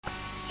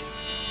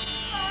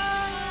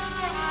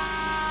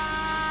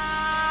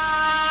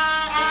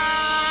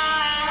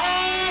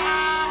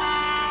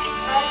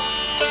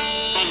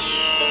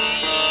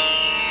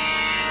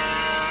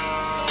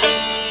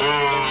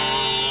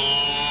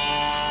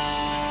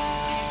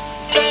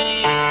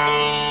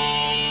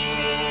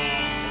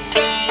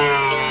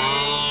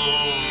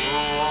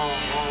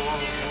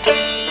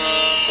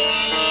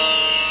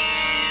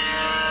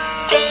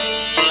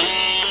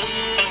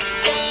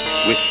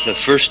the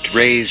first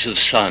rays of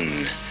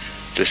sun,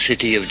 the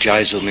city of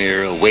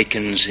Jaisalmer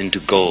awakens into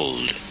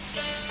gold.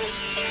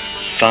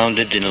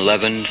 Founded in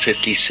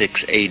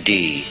 1156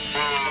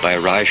 AD by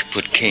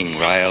Rajput king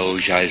Rao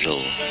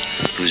Jaisal,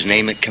 whose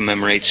name it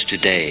commemorates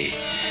today,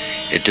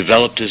 it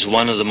developed as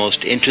one of the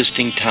most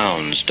interesting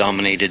towns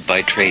dominated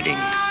by trading.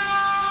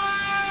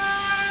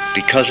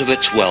 Because of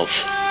its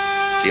wealth,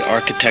 the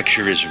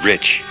architecture is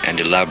rich and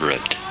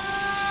elaborate,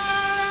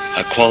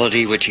 a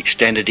quality which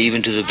extended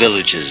even to the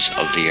villages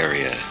of the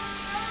area.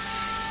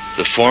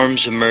 The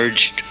forms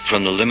emerged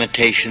from the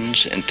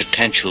limitations and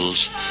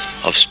potentials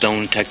of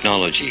stone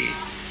technology,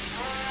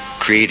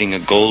 creating a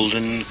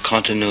golden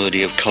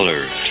continuity of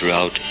color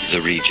throughout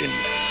the region.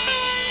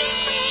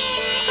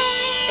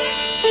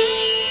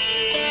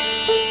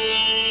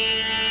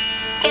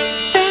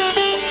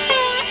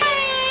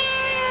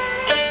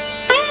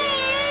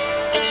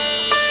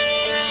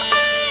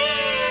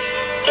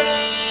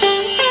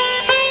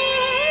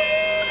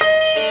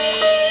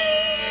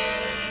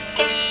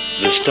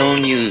 The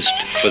stone used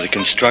for the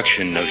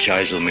construction of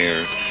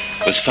Jaisalmer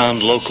was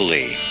found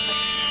locally,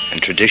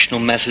 and traditional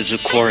methods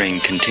of quarrying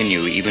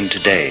continue even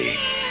today,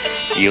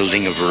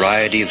 yielding a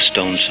variety of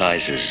stone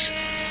sizes.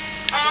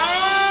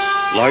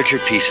 Larger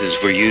pieces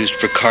were used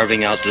for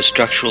carving out the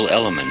structural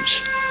elements,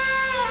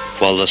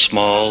 while the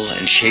small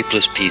and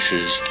shapeless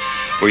pieces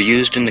were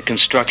used in the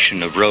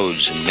construction of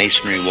roads and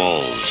masonry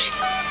walls.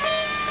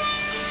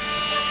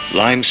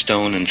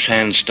 Limestone and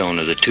sandstone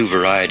are the two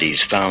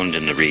varieties found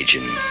in the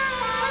region.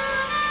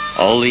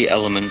 All the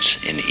elements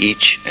in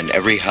each and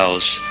every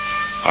house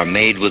are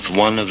made with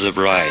one of the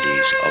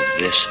varieties of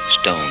this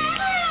stone.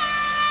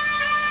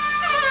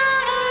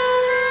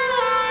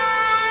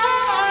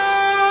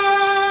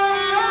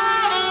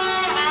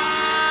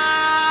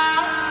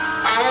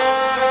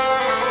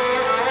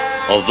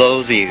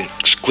 Although the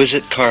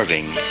exquisite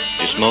carving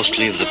is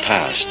mostly of the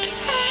past,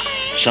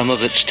 some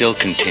of it still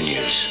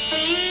continues.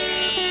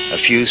 A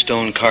few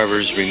stone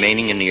carvers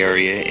remaining in the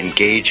area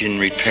engage in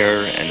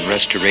repair and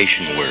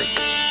restoration work.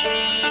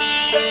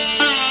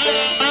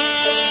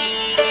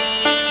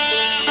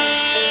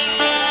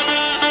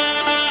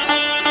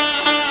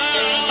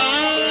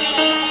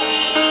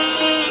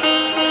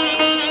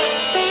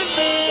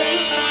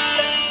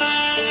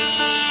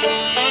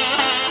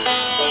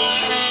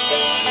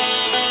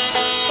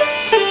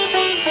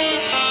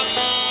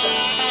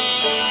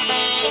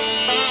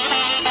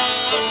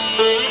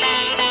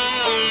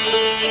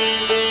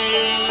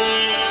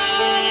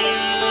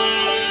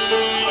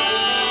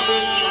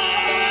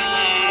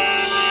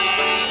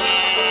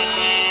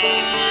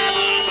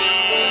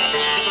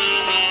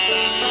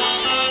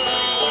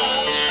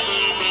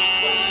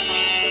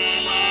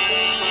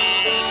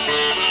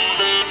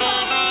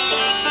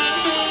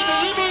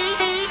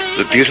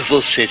 The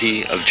beautiful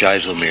city of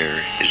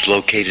Jaisalmer is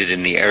located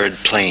in the arid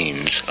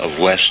plains of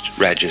West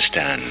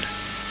Rajasthan,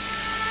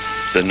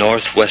 the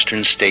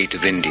northwestern state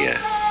of India,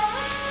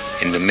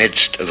 in the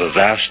midst of a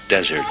vast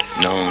desert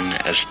known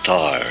as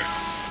Thar.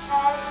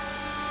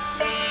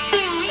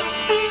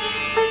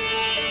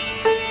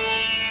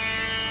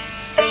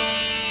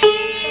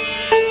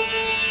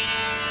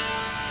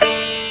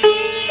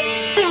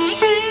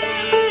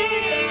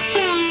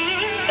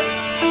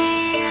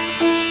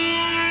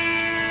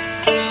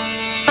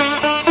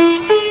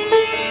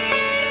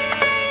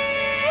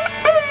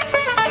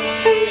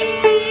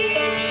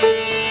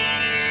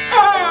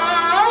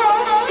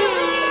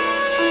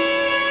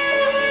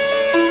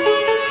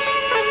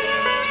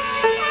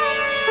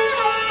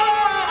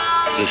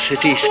 The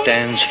city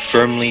stands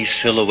firmly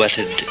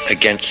silhouetted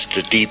against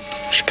the deep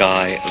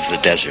sky of the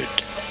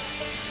desert.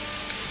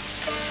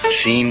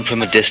 Seen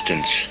from a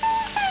distance,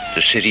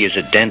 the city is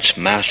a dense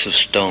mass of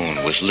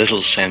stone with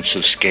little sense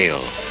of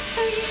scale.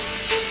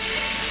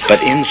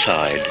 But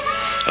inside,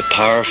 a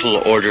powerful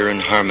order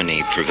and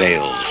harmony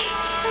prevails.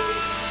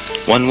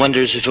 One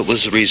wonders if it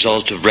was the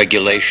result of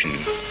regulation,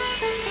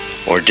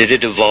 or did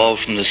it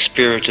evolve from the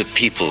spirit of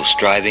people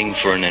striving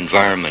for an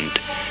environment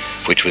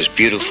which was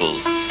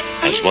beautiful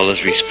as well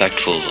as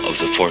respectful of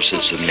the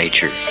forces of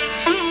nature.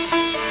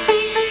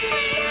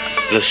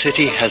 The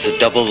city has a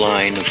double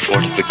line of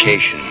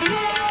fortification.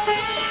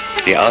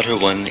 The outer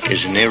one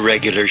is an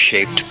irregular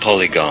shaped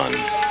polygon,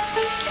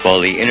 while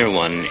the inner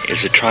one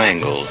is a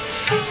triangle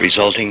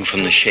resulting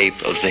from the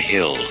shape of the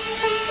hill.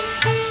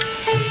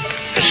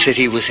 A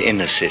city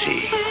within a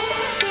city.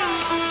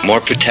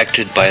 More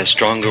protected by a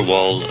stronger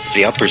wall,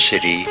 the upper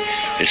city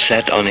is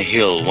set on a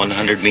hill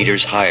 100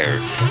 meters higher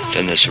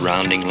than the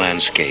surrounding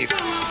landscape.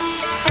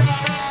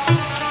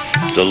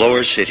 The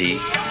lower city,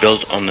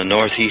 built on the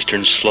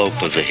northeastern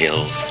slope of the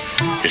hill,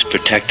 is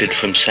protected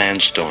from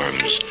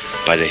sandstorms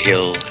by the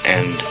hill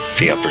and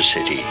the upper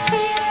city.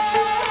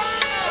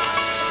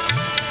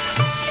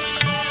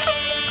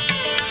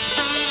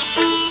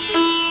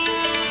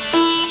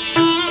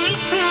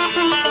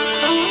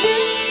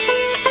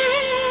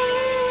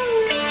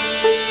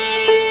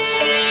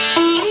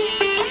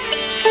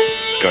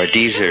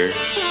 Gardeezer,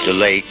 the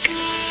lake,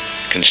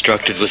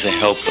 constructed with the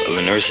help of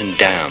an earthen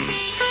dam,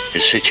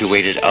 is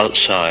situated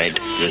outside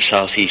the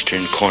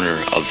southeastern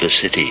corner of the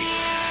city.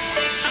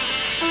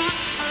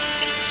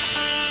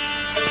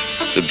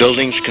 The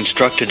buildings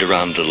constructed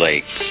around the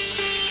lake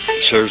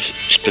serve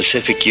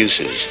specific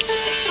uses,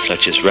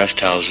 such as rest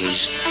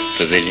houses,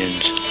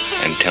 pavilions,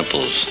 and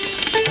temples.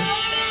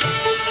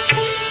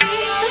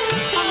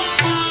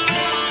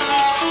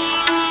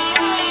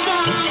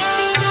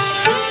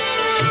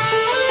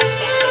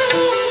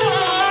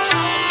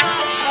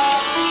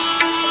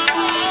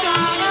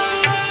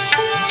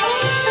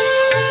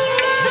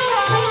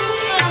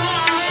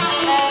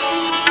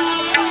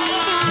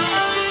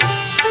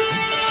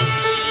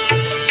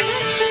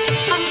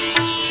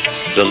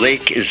 The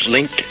lake is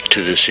linked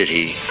to the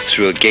city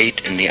through a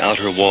gate in the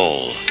outer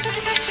wall.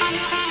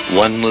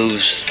 One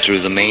moves through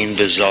the main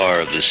bazaar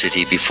of the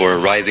city before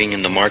arriving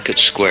in the market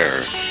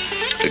square,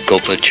 the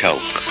Gopa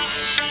Chowk.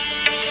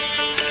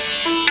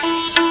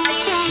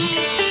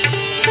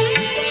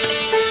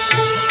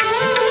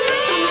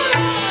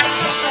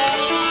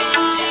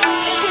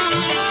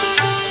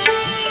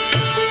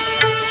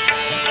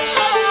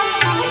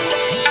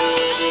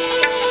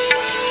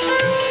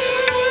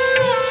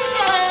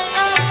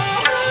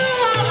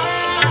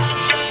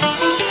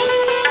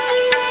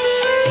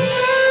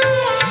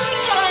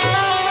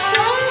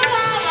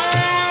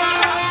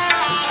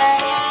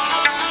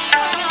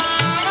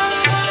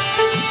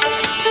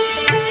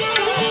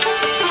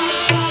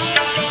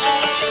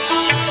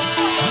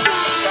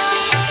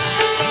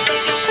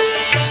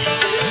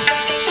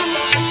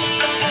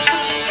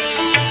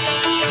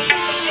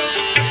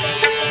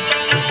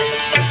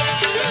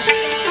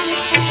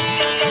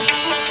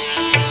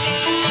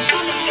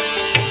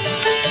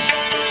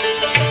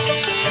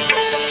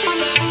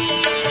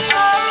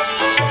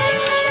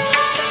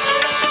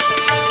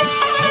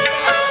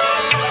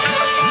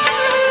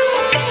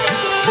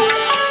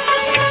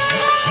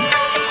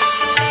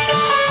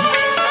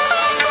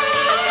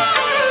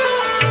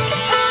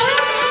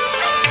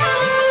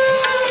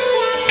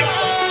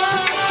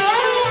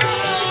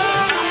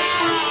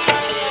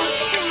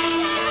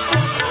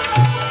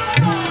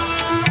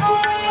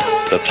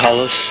 The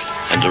palace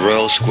and the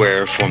royal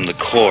square form the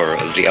core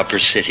of the upper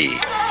city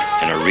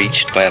and are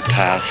reached by a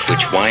path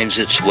which winds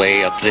its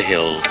way up the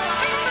hill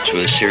through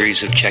a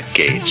series of check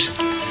gates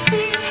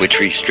which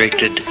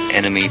restricted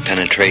enemy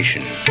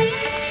penetration.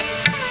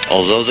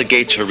 Although the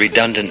gates are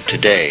redundant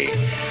today,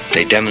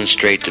 they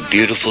demonstrate the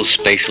beautiful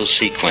spatial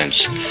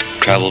sequence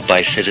traveled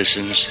by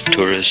citizens,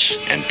 tourists,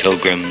 and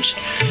pilgrims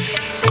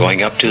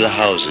going up to the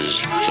houses,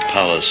 the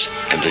palace,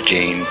 and the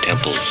Jain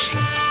temples.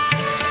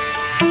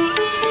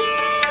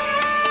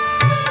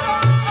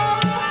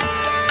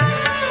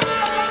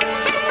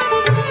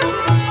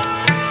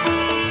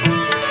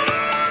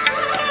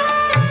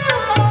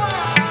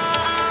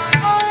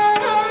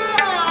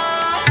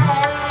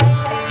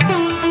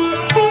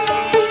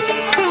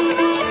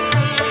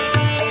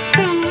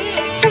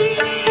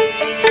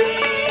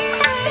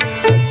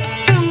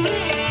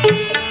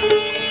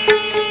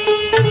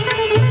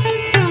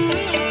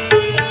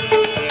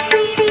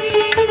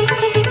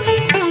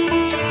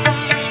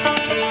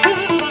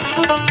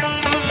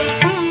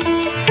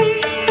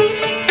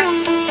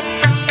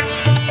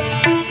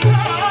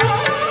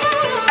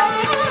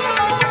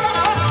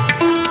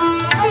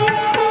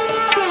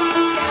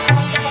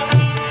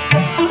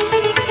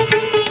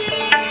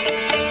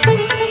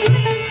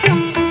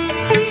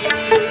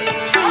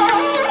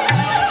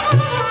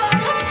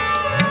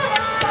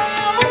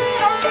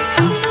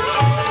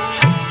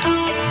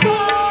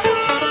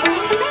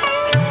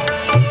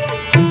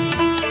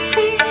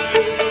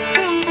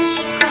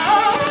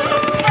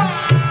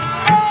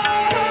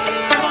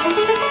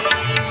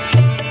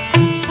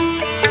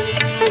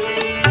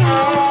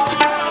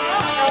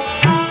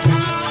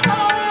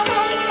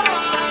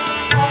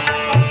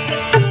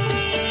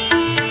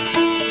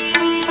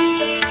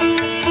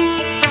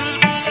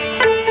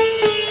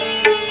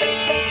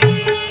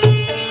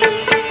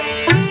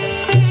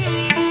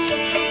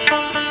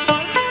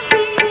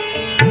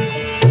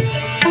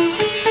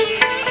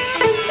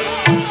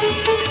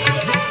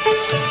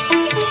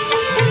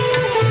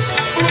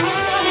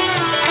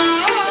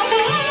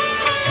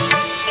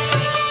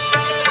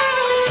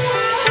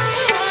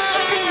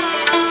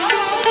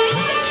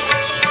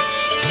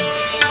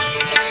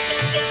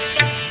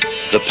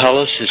 The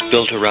palace is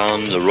built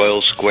around the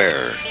royal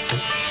square,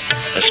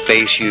 a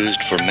space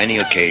used for many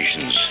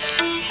occasions.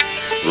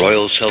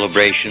 Royal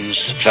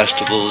celebrations,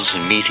 festivals,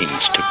 and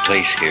meetings took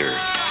place here.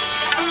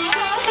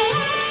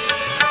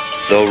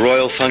 Though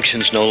royal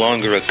functions no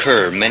longer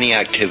occur, many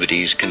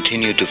activities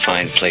continue to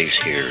find place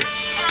here.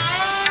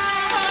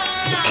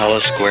 The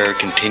palace square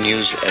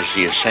continues as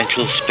the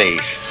essential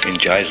space in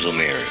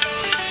Jaisalmer,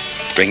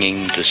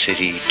 bringing the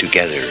city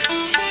together.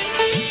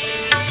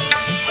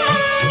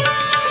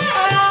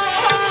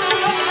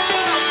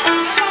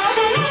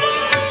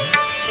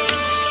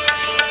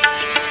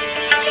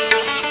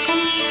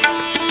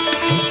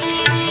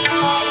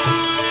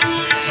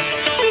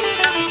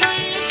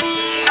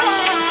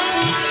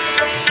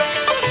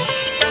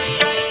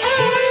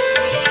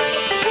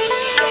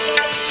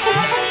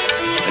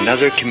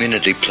 Another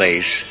community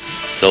place,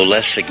 though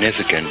less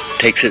significant,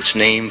 takes its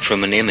name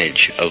from an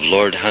image of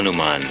Lord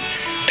Hanuman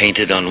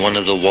painted on one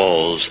of the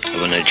walls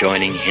of an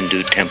adjoining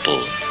Hindu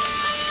temple.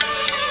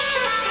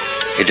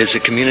 It is a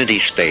community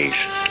space,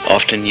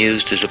 often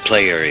used as a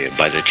play area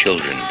by the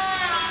children.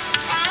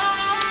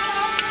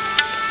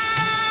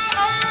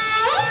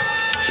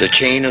 The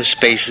chain of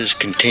spaces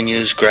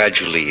continues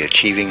gradually,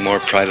 achieving more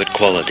private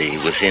quality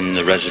within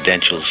the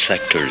residential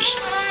sectors.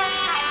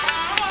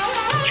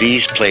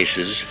 These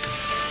places,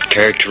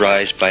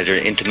 characterized by their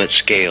intimate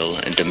scale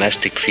and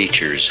domestic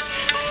features,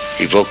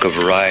 evoke a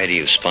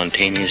variety of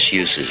spontaneous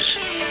uses.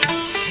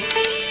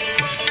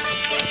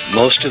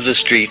 Most of the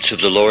streets of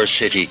the lower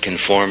city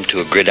conform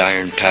to a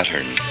gridiron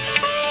pattern.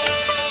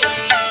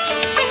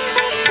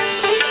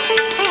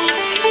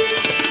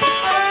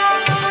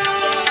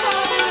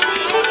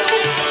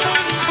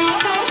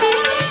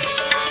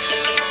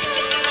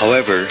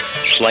 However,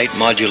 slight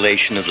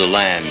modulation of the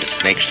land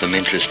makes them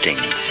interesting.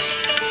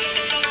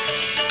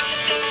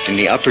 In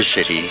the upper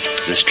city,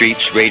 the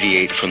streets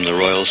radiate from the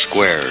Royal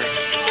Square.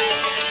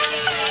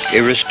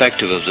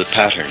 Irrespective of the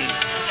pattern,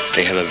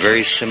 they have a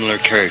very similar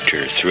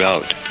character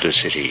throughout the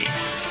city.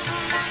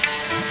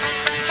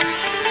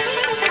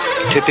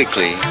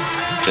 Typically,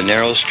 the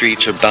narrow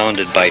streets are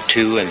bounded by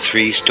 2- and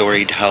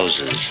 3-storied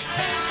houses.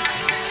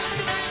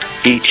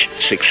 Each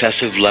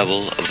successive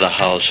level of the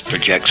house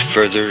projects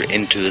further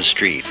into the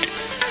street,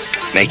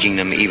 making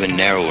them even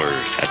narrower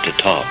at the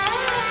top.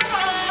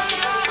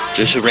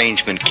 This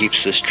arrangement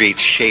keeps the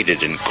streets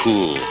shaded and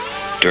cool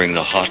during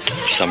the hot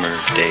summer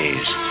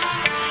days.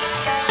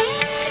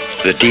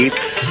 The deep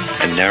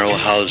and narrow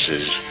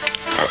houses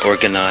are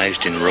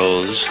organized in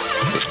rows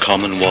with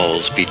common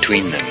walls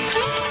between them.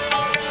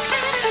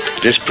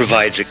 This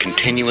provides a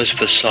continuous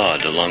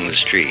facade along the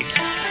street.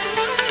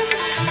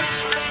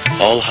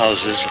 All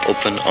houses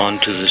open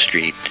onto the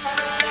street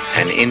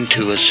and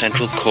into a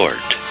central court,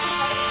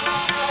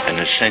 an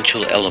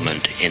essential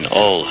element in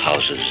all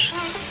houses.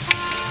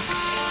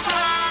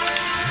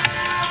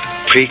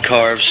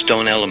 Pre-carved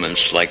stone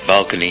elements like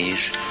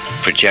balconies,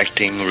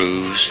 projecting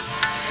roofs,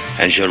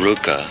 and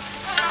jaruka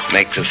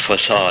make the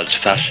facades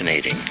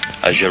fascinating.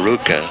 A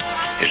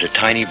jaruka is a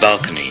tiny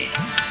balcony,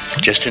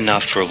 just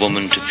enough for a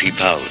woman to peep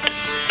out,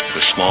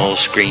 with small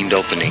screened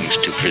openings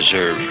to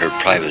preserve her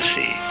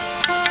privacy.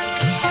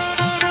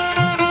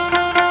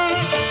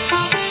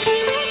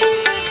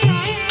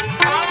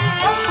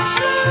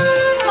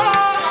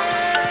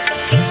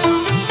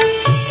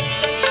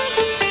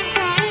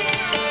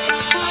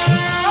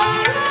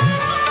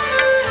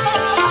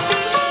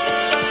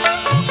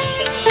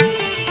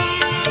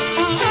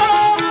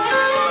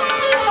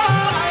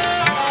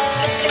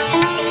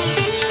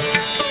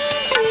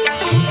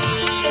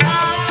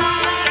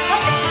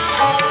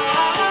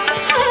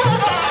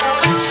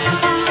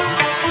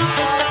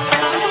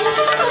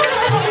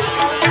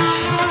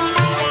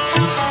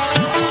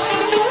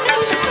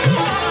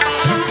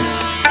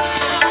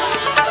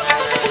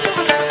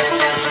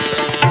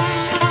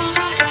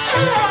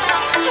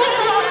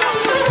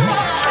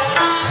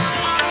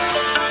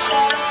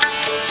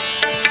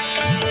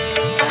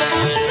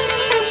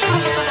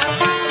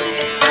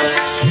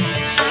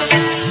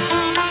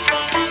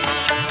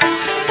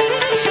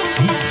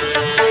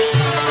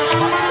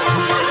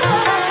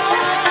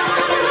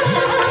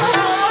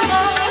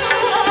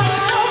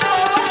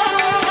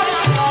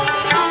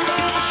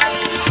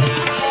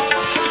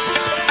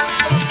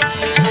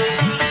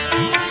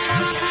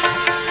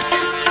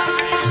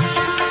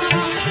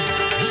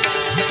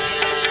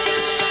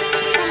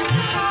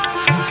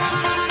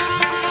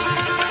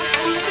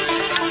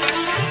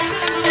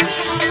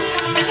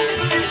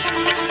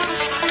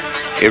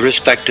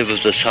 Irrespective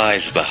of the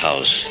size of a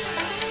house,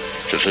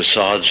 the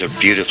facades are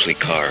beautifully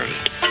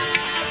carved.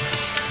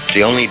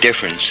 The only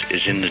difference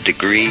is in the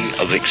degree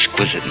of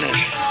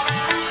exquisiteness.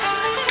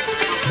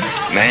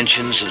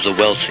 Mansions of the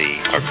wealthy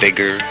are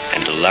bigger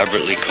and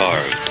elaborately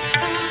carved,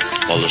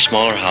 while the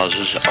smaller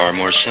houses are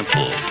more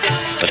simple,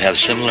 but have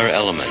similar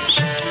elements.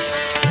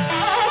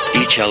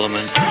 Each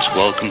element is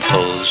well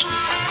composed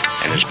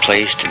and is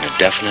placed in a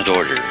definite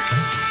order.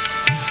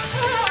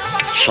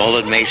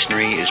 Solid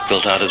masonry is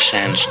built out of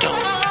sandstone,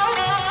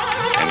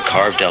 and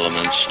carved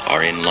elements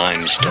are in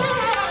limestone.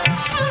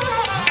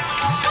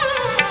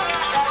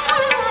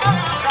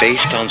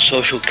 Based on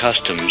social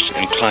customs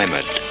and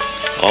climate,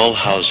 all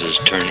houses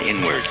turn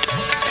inward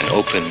and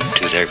open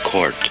to their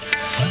court.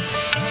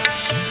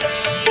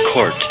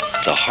 Court,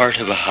 the heart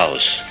of a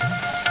house,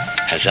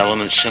 has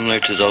elements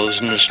similar to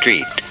those in the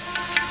street.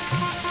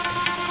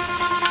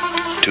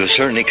 To a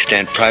certain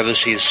extent,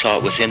 privacy is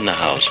sought within the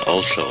house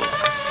also.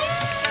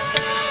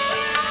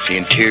 The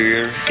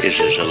interior is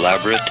as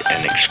elaborate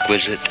and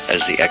exquisite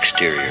as the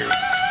exterior,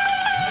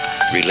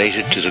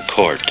 related to the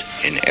court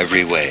in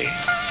every way.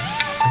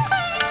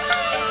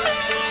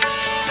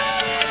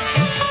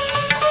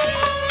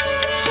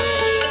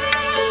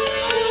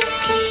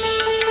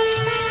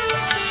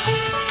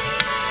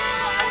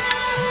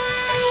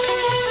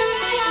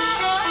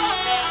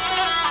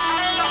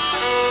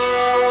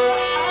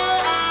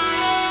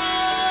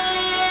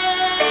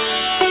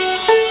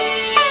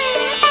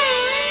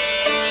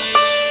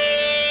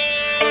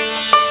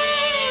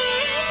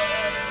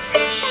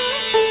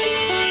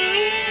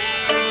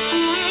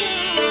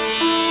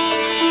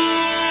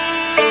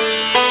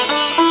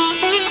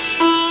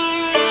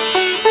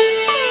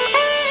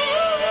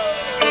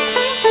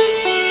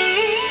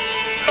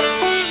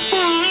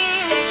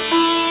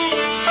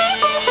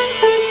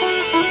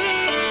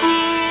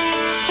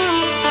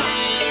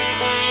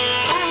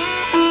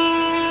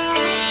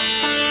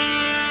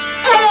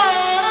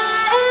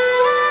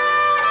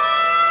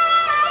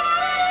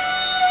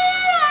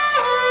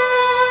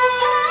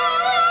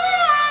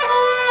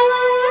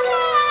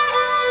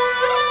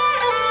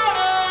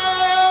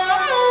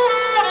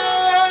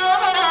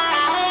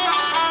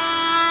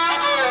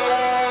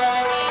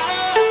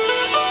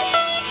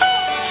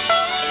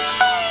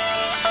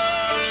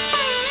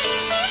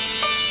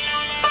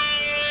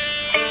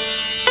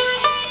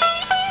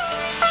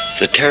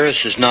 The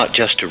terrace is not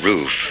just a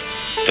roof,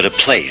 but a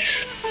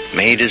place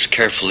made as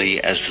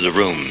carefully as the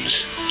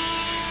rooms.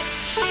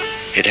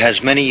 It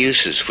has many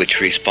uses which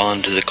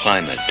respond to the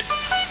climate.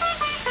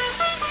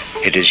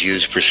 It is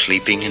used for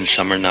sleeping in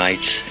summer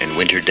nights and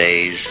winter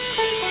days,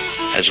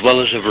 as well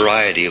as a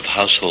variety of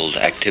household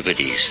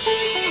activities.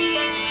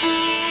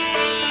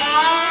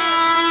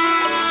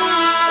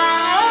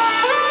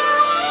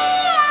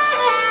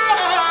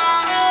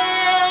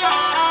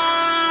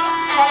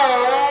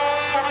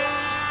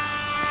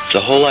 The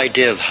whole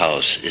idea of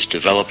house is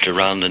developed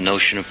around the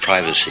notion of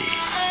privacy.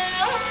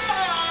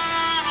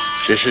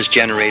 This has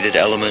generated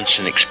elements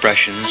and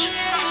expressions,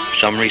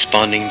 some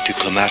responding to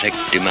climatic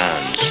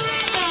demands.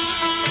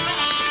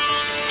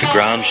 The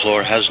ground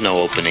floor has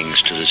no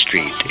openings to the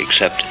street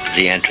except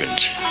the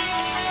entrance.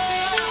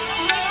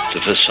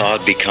 The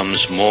facade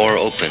becomes more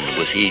open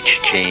with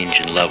each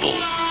change in level.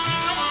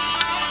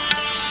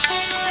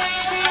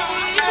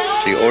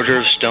 The order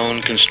of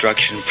stone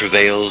construction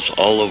prevails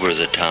all over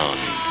the town.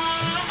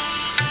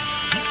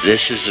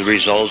 This is the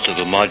result of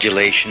a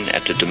modulation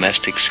at the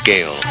domestic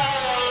scale,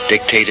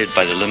 dictated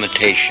by the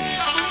limitation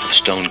of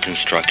stone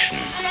construction.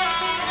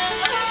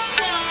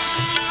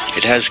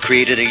 It has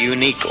created a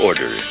unique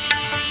order,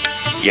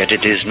 yet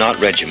it is not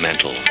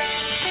regimental.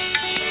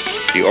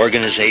 The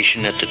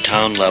organization at the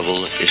town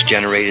level is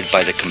generated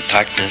by the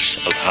compactness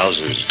of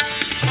houses,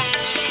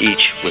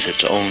 each with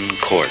its own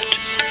court.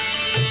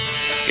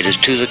 It is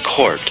to the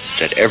court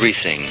that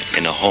everything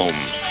in a home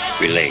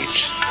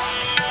relates.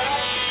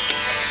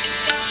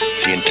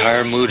 The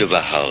entire mood of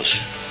a house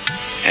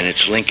and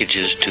its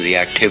linkages to the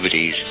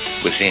activities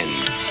within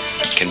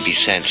can be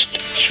sensed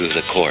through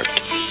the court.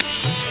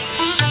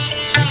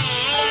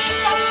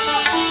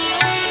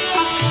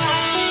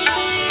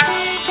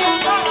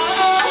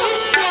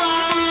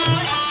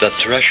 The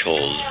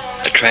threshold,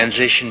 a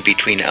transition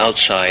between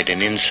outside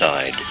and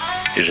inside,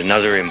 is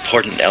another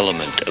important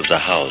element of the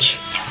house.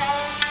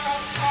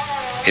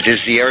 It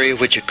is the area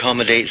which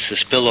accommodates the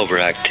spillover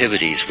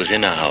activities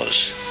within a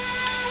house.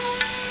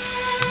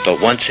 But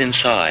once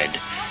inside,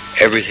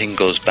 everything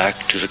goes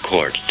back to the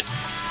court.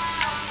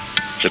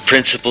 The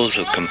principles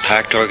of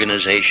compact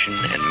organization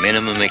and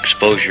minimum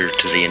exposure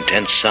to the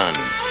intense sun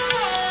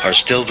are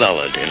still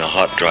valid in a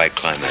hot, dry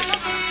climate.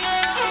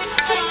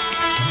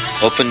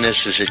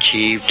 Openness is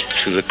achieved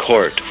through the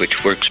court,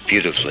 which works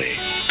beautifully.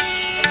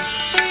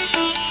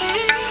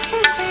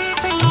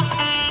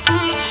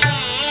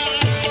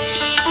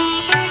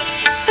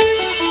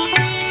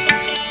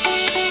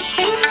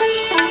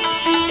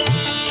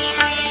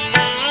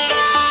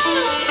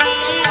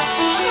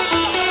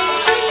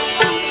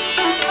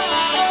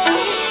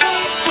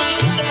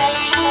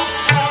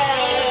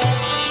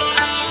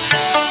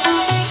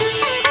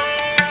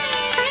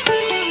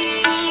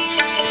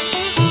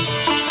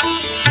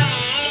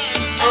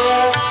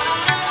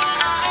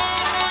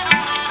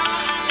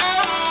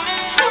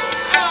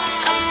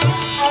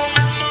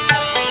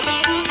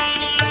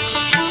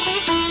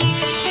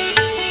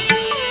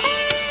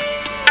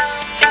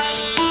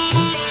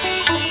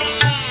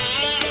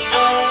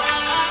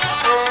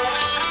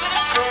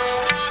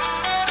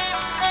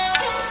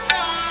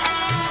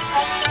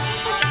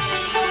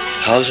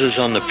 Houses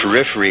on the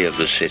periphery of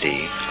the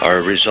city are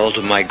a result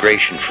of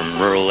migration from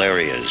rural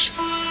areas.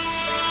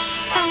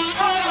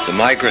 The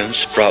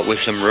migrants brought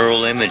with them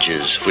rural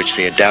images which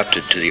they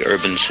adapted to the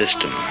urban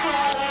system.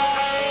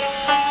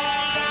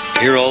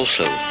 Here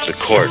also, the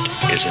court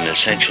is an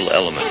essential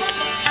element.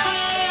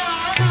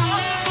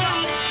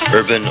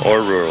 Urban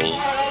or rural,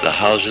 the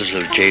houses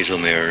of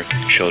Jaisalmer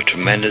show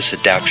tremendous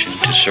adaptation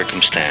to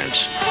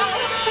circumstance,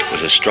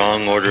 with a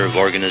strong order of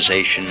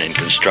organization and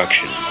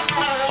construction,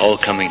 all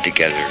coming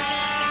together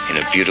in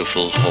a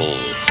beautiful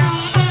whole.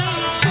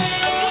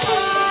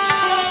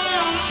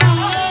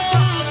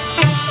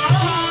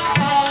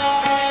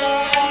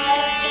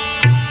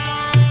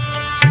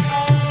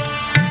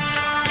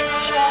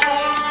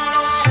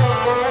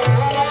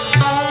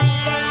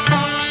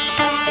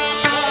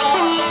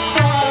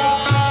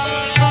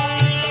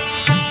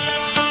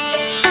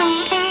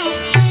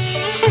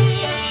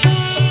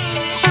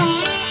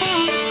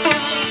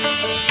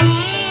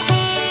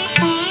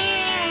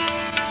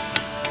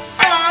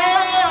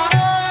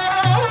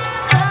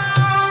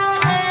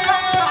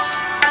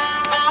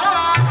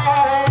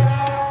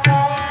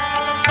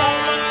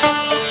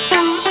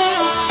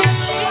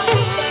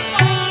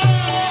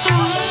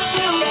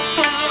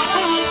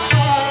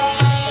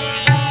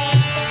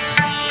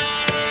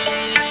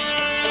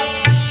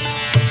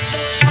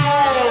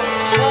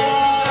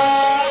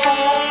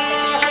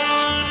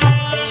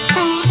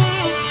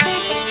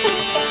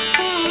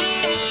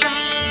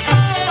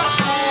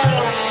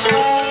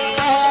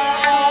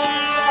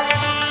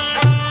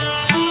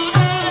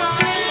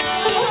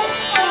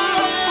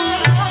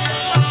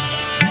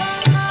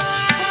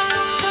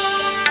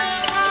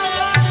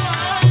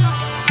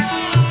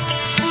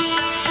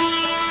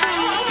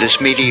 This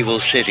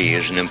medieval city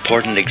is an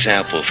important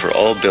example for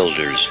all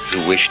builders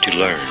who wish to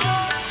learn.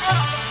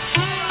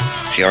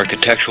 The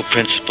architectural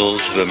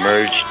principles have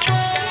emerged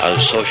out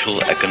of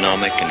social,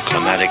 economic, and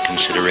climatic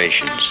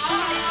considerations.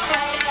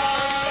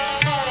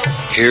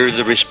 Here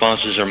the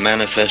responses are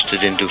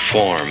manifested into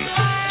form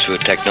through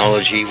a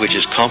technology which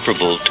is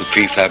comparable to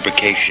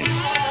prefabrication.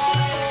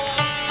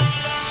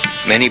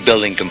 Many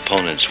building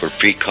components were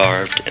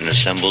pre-carved and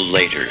assembled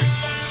later.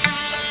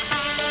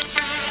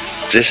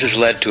 This has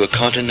led to a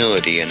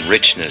continuity and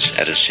richness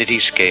at a city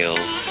scale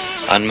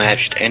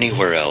unmatched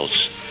anywhere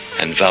else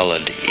and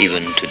valid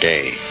even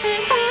today.